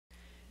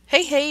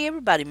Hey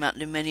everybody,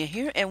 Mountain Dew Mania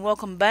here, and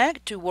welcome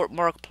back to Warp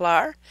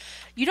Markiplier.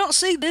 You don't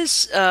see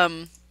this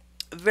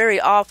very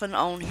often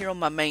on here on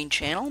my main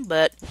channel,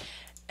 but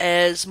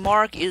as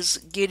Mark is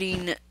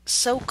getting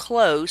so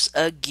close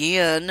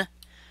again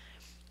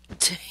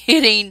to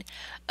hitting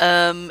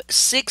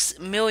 6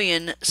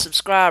 million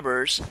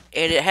subscribers,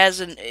 and it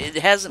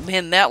hasn't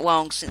been that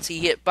long since he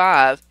hit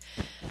 5.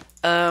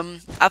 I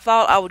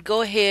thought I would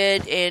go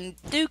ahead and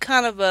do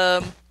kind of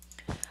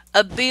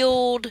a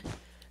build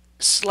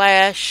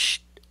slash,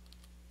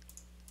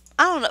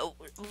 I don't know,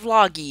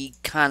 vloggy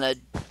kind of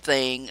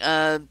thing.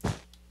 I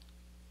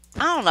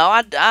don't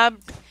know.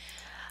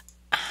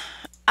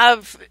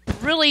 I've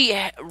really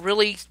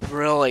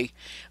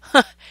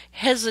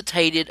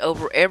hesitated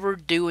over ever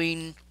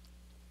doing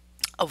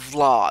a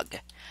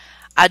vlog.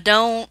 I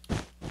don't.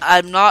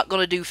 I'm not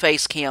going to do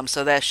face cam,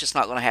 so that's just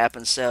not going to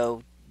happen.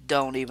 So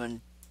don't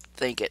even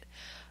think it.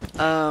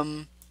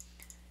 Um,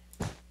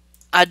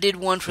 I did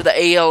one for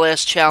the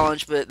ALS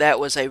challenge, but that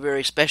was a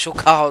very special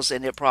cause,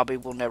 and it probably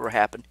will never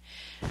happen.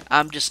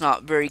 I'm just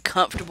not very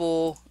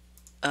comfortable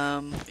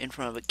in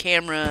front of a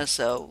camera,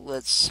 so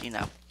let's.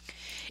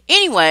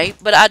 Anyway,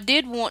 but I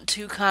did want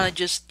to kind of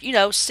just,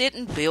 sit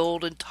and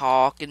build and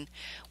talk, and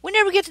we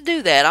never get to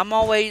do that. I'm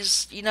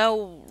always,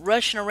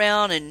 rushing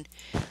around and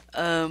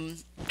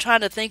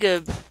trying to think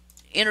of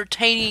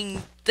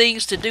entertaining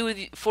things to do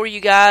for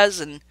you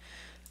guys, and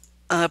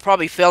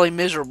probably failing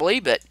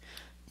miserably,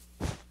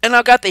 and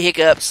I got the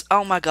hiccups.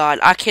 Oh my god,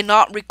 I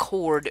cannot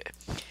record.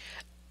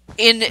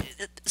 In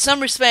some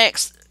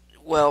respects,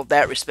 well,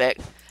 that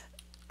respect,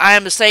 I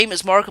am the same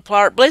as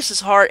Markiplier. Bless his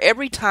heart,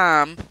 every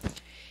time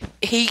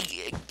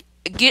he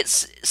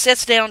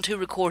sets down to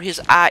record,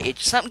 his eye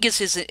itch. Something gets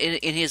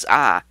in his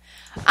eye.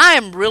 I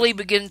am really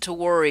beginning to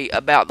worry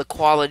about the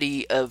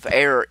quality of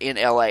air in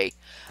LA.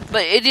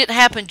 But it didn't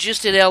happen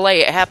just in LA.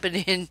 It happened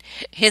in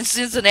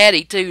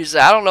Cincinnati too. So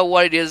I don't know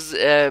what it is.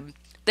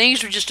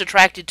 Things are just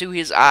attracted to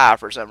his eye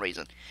for some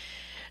reason.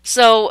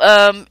 So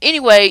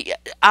anyway,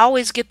 I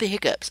always get the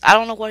hiccups. I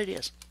don't know what it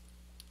is.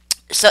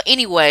 So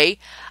anyway,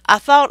 I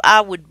thought I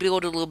would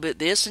build a little bit of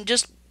this and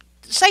just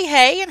say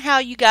hey and how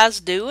you guys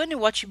doing and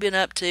what you've been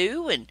up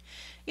to, and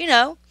you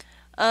know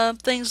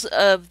things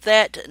of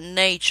that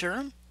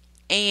nature.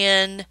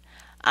 And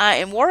I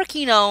am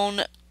working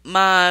on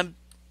my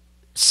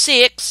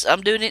 6.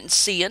 I'm doing it in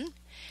cyan.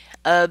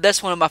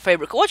 That's one of my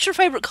favorite. What's your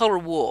favorite color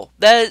wool?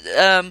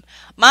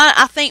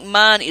 I think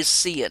mine is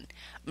cyan.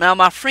 Now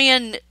my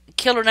friend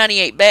Killer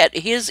 98 Bat,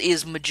 his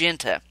is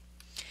magenta.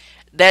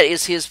 That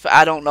is his.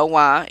 I don't know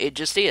why. It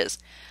just is.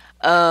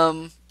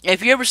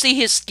 If you ever see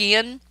his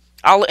skin,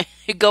 I'll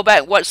go back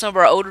and watch some of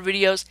our older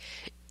videos.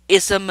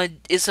 It's a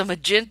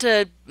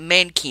magenta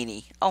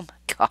mankini. Oh my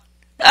god,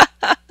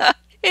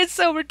 it's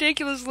so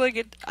ridiculous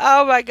looking.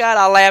 Oh my god,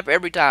 I laugh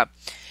every time.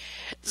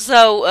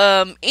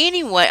 So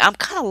anyway, I'm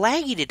kind of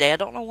laggy today. I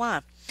don't know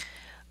why.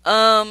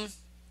 Um,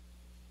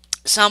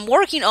 so I'm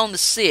working on the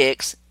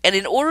 6, and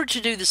in order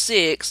to do the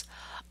 6,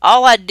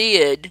 all I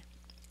did,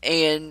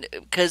 and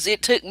because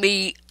it took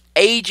me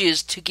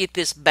ages to get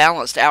this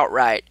balanced out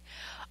right,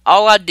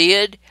 all I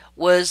did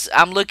was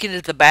I'm looking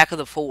at the back of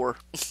the 4.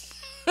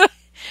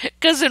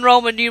 Because in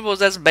Roman numerals,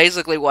 that's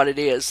basically what it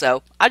is.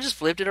 So I just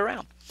flipped it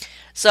around.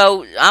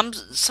 So I'm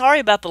sorry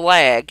about the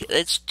lag.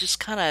 It's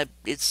just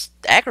it's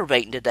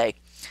aggravating today.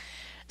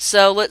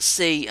 So let's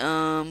see.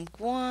 1,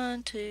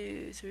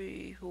 2,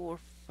 3, 4,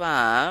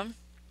 5.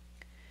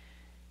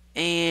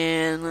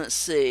 And let's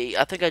see.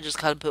 I think I just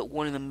kind of put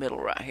one in the middle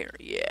right here.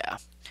 Yeah.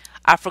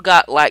 I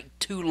forgot like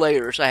 2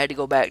 layers. I had to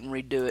go back and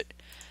redo it.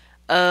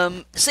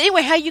 So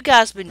anyway, how you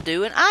guys been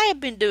doing? I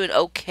have been doing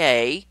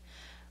okay.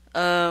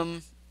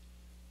 Um,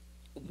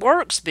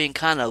 Work's been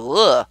kind of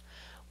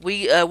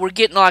we're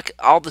getting like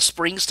all the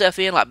spring stuff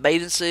in, like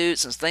bathing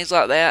suits and things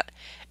like that.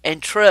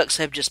 And trucks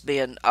have just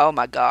been, oh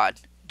my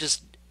god,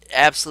 just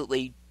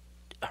absolutely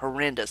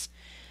horrendous.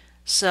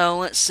 So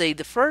let's see.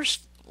 The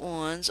first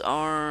ones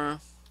are.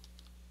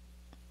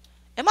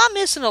 Am I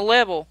missing a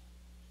level?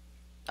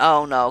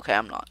 Oh no, okay,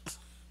 I'm not.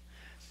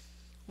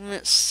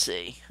 Let's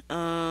see.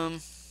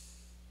 One.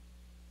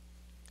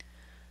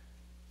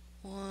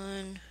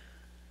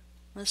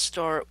 Let's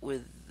start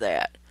with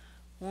that.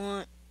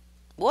 One.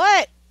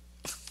 What?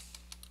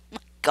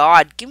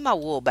 God, give my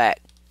wool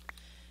back.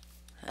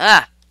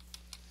 Ah.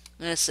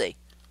 Let's see.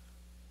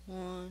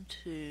 1,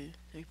 2,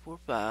 3, 4,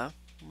 5.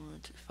 1,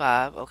 2,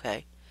 5.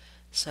 Okay.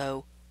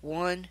 So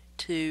 1,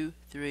 2,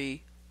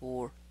 3,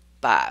 4,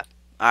 5.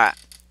 All right.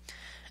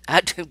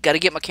 I got to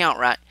get my count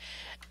right.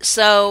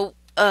 So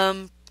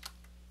I've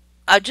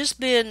just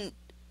been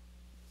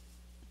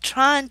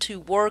trying to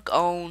work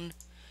on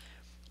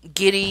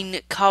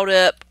getting caught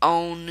up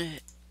on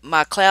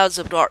my clouds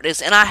of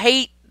darkness, and I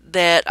hate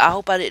that. I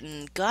hope I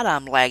didn't. God,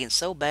 I'm lagging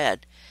so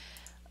bad.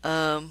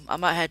 I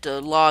might have to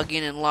log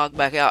in and log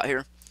back out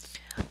here.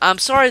 I'm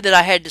sorry that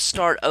I had to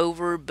start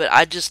over, but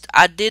I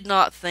did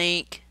not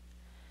think.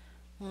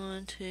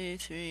 1, 2,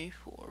 3,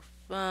 4,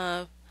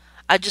 5.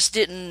 I just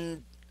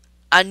didn't.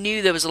 I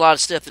knew there was a lot of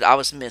stuff that I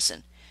was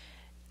missing,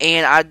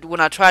 And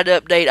when I tried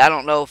to update, I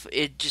don't know if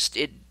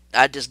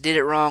I just did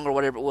it wrong or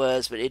whatever it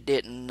was, but it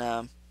didn't.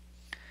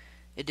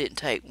 It didn't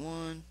take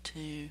 1,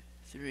 2,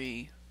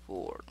 3,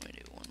 4. Let me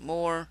do one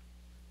more.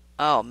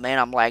 Oh man,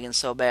 I'm lagging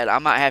so bad. I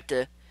might have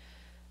to.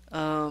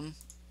 Um.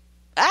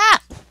 Ah!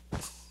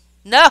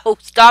 No!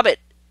 Stop it!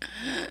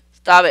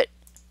 Stop it!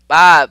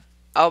 5.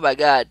 Oh my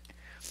god,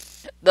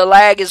 the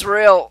lag is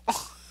real.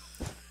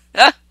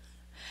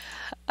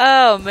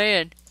 Oh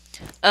man.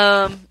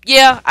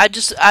 Yeah, I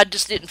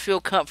just didn't feel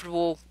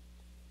comfortable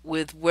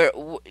with where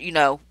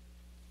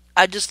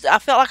I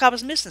felt like I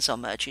was missing so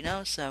much,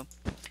 so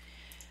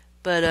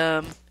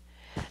but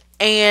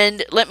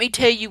and let me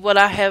tell you what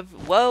I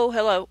have whoa,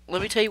 hello.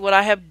 Let me tell you what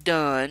I have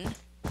done.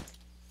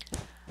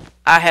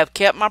 I have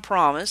kept my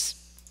promise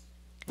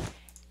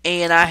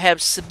and I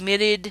have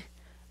submitted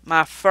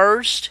my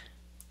first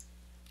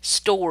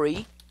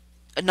story.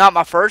 Not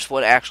my first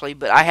one actually,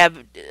 but I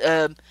have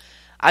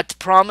I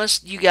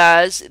promised you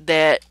guys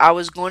that I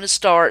was going to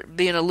start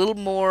being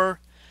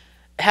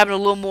having a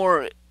little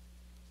more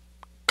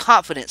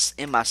confidence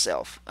in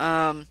myself,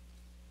 a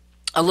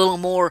little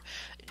more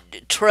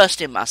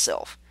trust in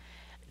myself,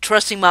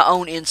 trusting my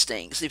own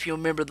instincts. If you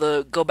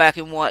remember go back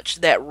and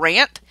watch that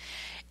rant,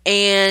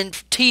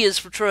 and T is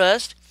for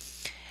trust.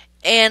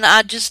 And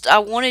I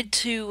wanted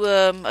to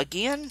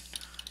again,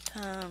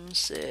 time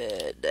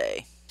said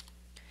day,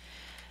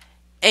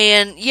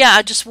 and yeah,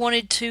 I just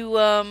wanted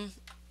to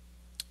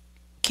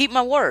keep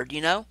my word.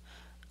 I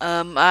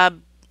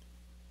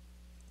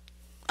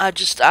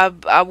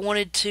I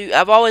wanted to.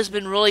 I've always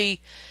been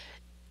really,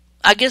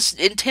 I guess,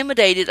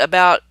 intimidated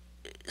about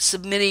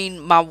submitting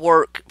my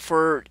work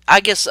for. I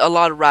guess a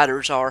lot of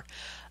writers are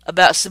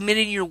about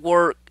submitting your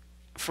work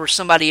for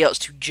somebody else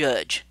to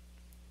judge.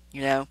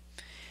 You know,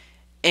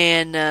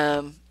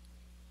 and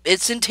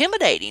it's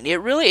intimidating.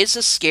 It really is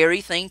a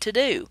scary thing to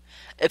do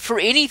for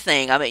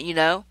anything. I mean,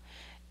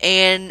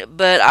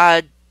 but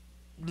I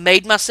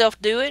made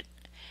myself do it,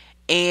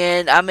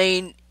 and I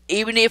mean,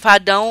 even if I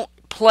don't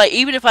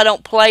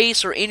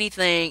place or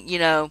anything,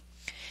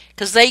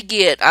 because they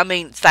get, I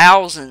mean,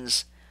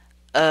 thousands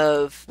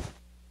of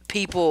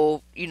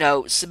people,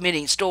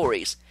 submitting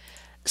stories.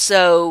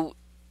 So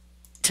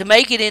to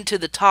make it into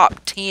the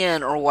top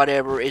 10 or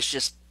whatever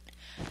is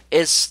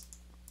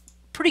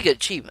pretty good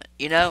achievement.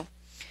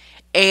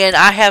 And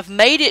I have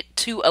made it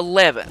to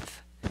 11th.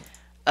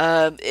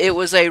 It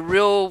was a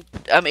real.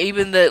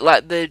 Even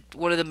the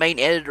one of the main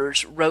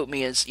editors wrote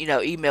me and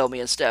emailed me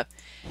and stuff,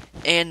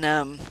 and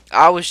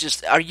I was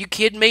just, are you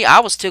kidding me? I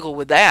was tickled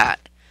with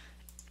that.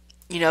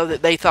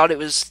 That they thought it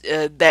was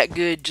that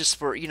good just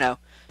for.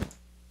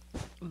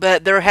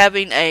 But they're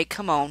having a,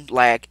 come on,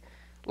 lag.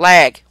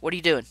 What are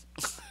you doing?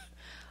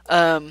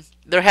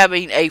 They're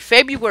having a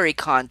February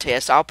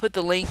contest. I'll put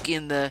the link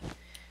in the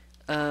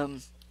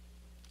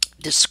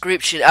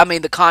description. I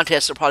mean, the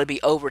contest will probably be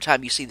over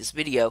time you see this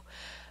video.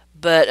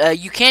 But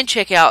you can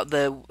check out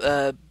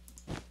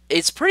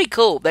it's pretty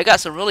cool. They got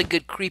some really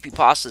good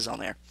creepypastas on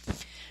there.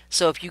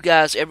 So if you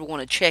guys ever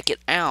want to check it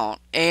out,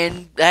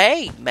 and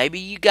hey, maybe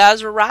you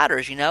guys are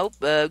writers,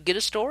 get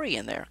a story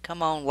in there.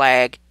 Come on,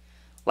 lag.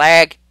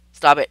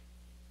 Stop it.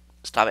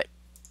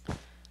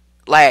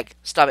 Lag.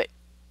 Stop it.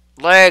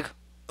 Lag.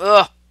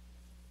 Ugh.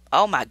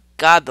 Oh my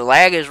god, the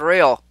lag is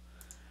real.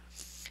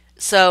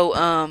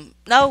 So,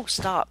 no,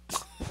 stop.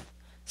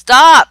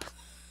 Stop!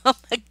 Oh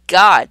my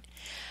god.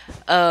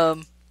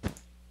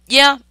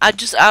 Yeah, I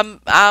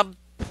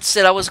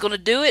said I was going to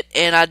do it,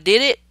 and I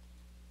did it,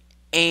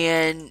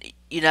 and,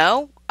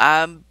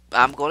 I'm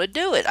going to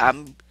do it.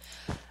 I'm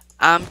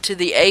to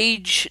the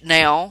age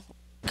now,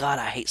 god,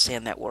 I hate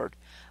saying that word,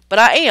 but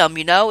I am,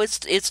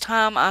 it's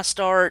time I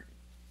start,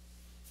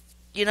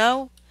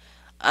 there's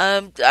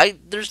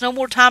no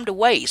more time to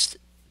waste,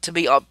 to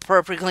be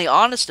perfectly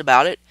honest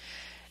about it.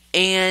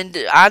 And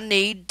I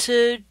need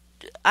to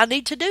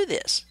do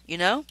this,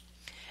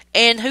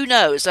 And who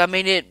knows? I'll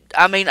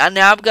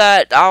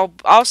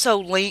also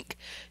link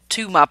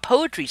to my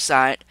poetry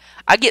site.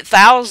 I get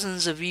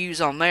thousands of views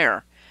on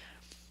there.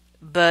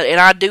 And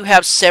I do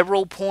have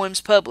several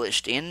poems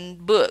published in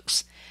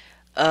books.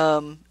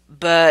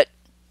 But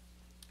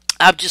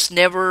I've just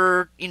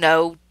never,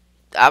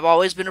 I've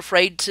always been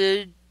afraid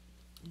to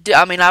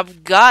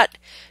I've got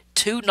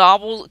 3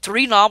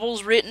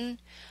 novels written.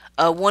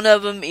 One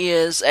of them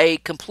is a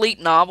complete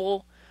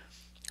novel.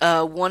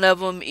 One of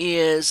them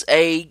is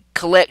a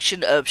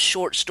collection of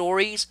short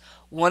stories.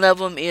 One of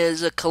them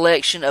is a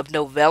collection of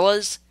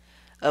novellas,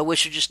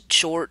 which are just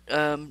short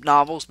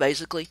novels,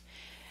 basically.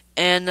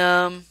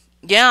 And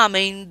yeah,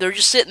 they're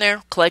just sitting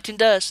there collecting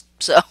dust.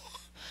 So,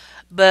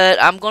 but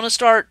I'm gonna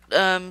start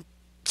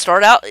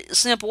out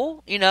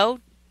simple.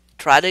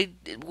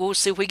 We'll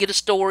see if we get a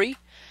story.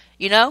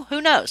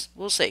 Who knows?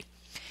 We'll see.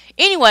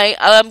 Anyway,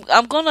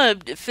 I'm gonna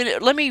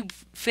let me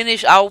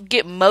finish. I'll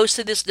get most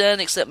of this done,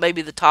 except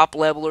maybe the top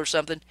level or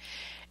something,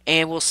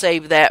 and we'll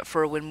save that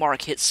for when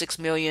Mark hits 6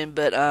 million.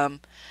 But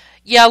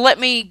yeah, let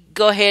me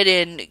go ahead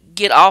and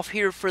get off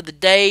here for the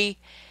day,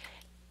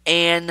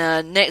 and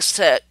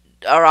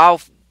or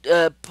I'll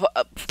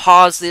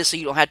pause this so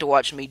you don't have to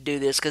watch me do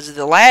this because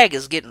the lag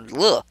is getting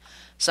ugh.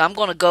 So I'm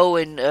going to go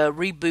and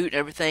reboot and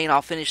everything.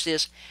 I'll finish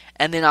this,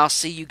 and then I'll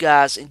see you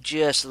guys in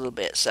just a little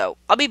bit. So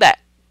I'll be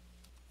back.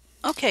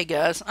 Okay,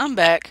 guys, I'm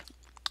back.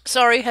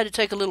 Sorry, had to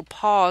take a little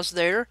pause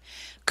there.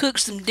 Cook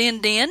some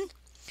din din.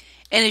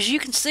 And as you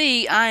can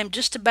see, I am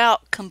just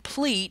about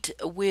complete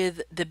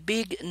with the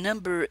big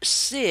number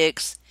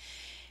 6.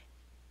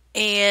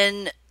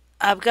 And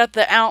I've got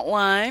the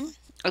outline.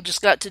 I've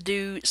just got to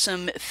do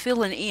some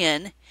filling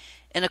in.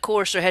 And of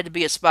course, there had to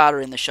be a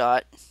spider in the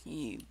shot.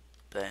 You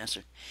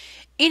bastard.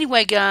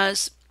 Anyway,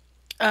 guys,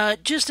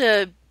 just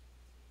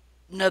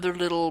another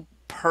little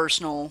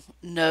personal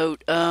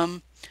note. A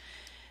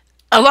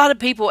lot of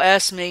people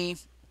ask me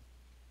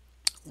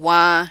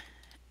why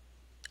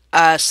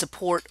I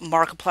support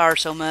Markiplier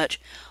so much,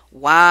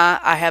 why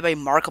I have a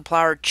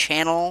Markiplier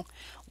channel,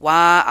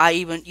 why I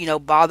even,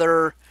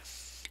 bother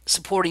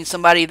supporting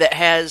somebody that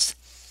has,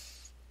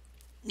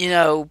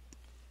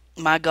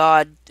 my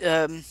God,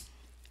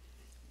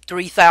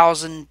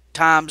 3,000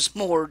 times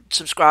more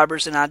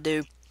subscribers than I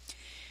do.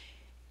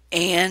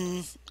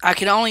 And I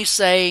can only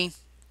say,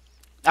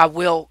 I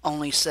will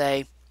only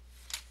say,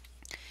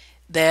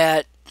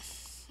 that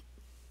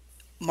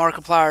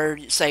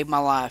Markiplier saved my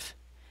life.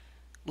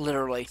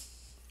 Literally.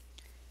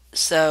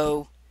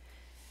 So,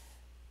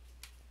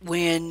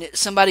 when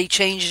somebody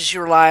changes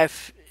your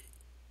life,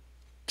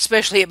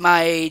 especially at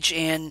my age,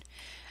 and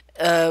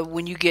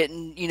when you get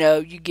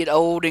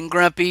old and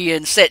grumpy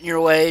and set in your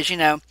ways,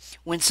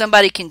 when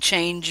somebody can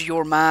change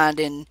your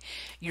mind and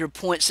your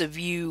points of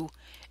view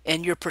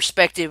and your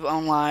perspective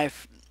on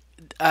life,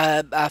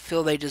 I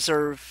feel they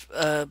deserve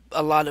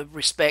a lot of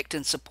respect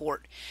and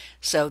support.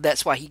 So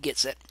that's why he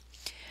gets it.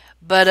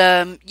 But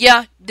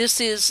yeah,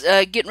 this is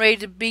getting ready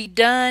to be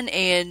done,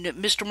 and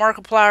Mr.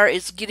 Markiplier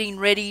is getting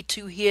ready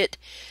to hit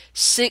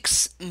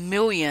 6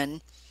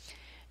 million.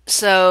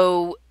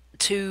 So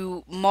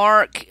to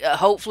Mark,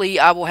 hopefully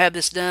I will have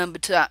this done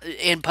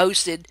and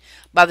posted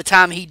by the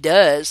time he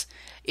does.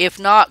 If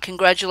not,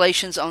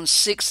 congratulations on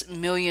 6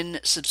 million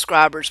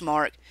subscribers,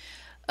 Mark.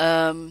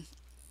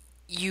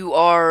 You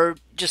are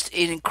just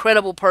an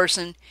incredible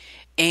person,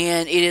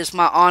 and it is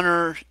my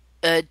honor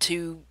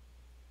to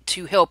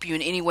help you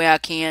in any way I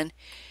can.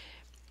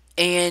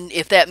 And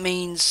if that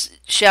means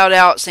shout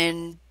outs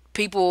and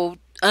people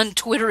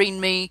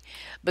untwittering me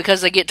because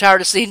they get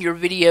tired of seeing your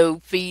video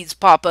feeds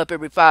pop up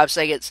every 5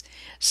 seconds,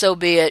 so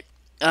be it.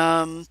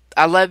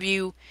 I love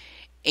you,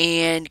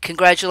 and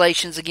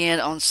congratulations again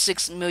on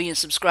 6 million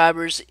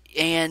subscribers.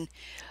 And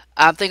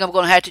I think I'm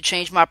going to have to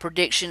change my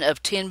prediction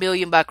of 10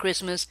 million by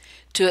Christmas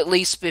to at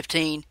least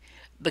 15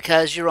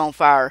 because you're on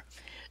fire.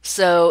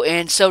 So,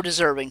 and so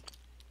deserving.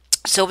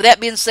 So with that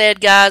being said,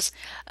 guys,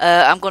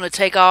 I'm going to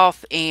take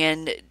off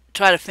and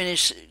try to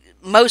finish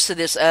most of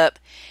this up,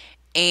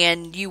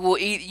 and you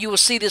will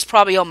see this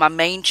probably on my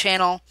main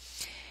channel,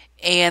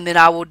 and then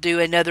I will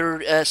do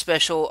another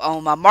special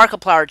on my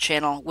Markiplier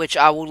channel, which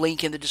I will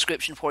link in the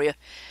description for you,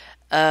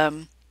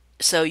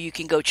 so you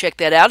can go check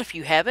that out if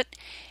you haven't.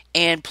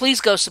 And please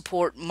go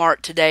support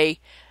Mark today.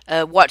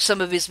 Watch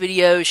some of his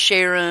videos,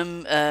 share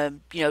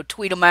them,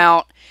 tweet them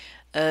out.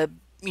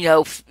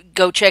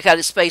 Go check out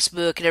his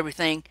Facebook and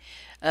everything.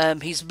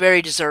 He's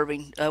very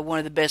deserving. One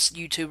of the best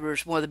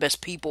YouTubers, one of the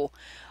best people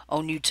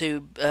on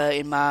YouTube,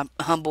 in my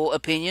humble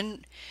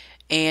opinion.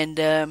 And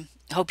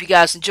hope you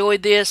guys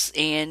enjoyed this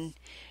and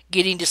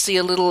getting to see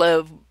a little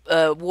of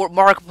Warp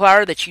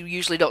Markiplier that you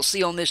usually don't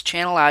see on this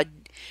channel. I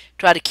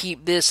try to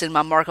keep this and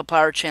my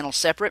Markiplier channel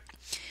separate.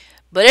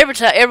 But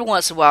every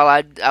once in a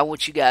while, I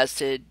want you guys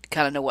to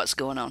kind of know what's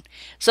going on.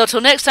 So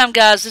till next time,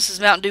 guys, this is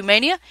Mountain Dew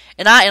Mania,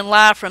 and I am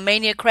live from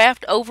Mania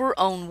Craft over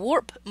on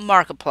Warp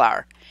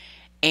Markiplier.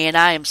 And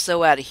I am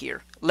so out of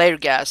here. Later,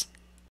 guys.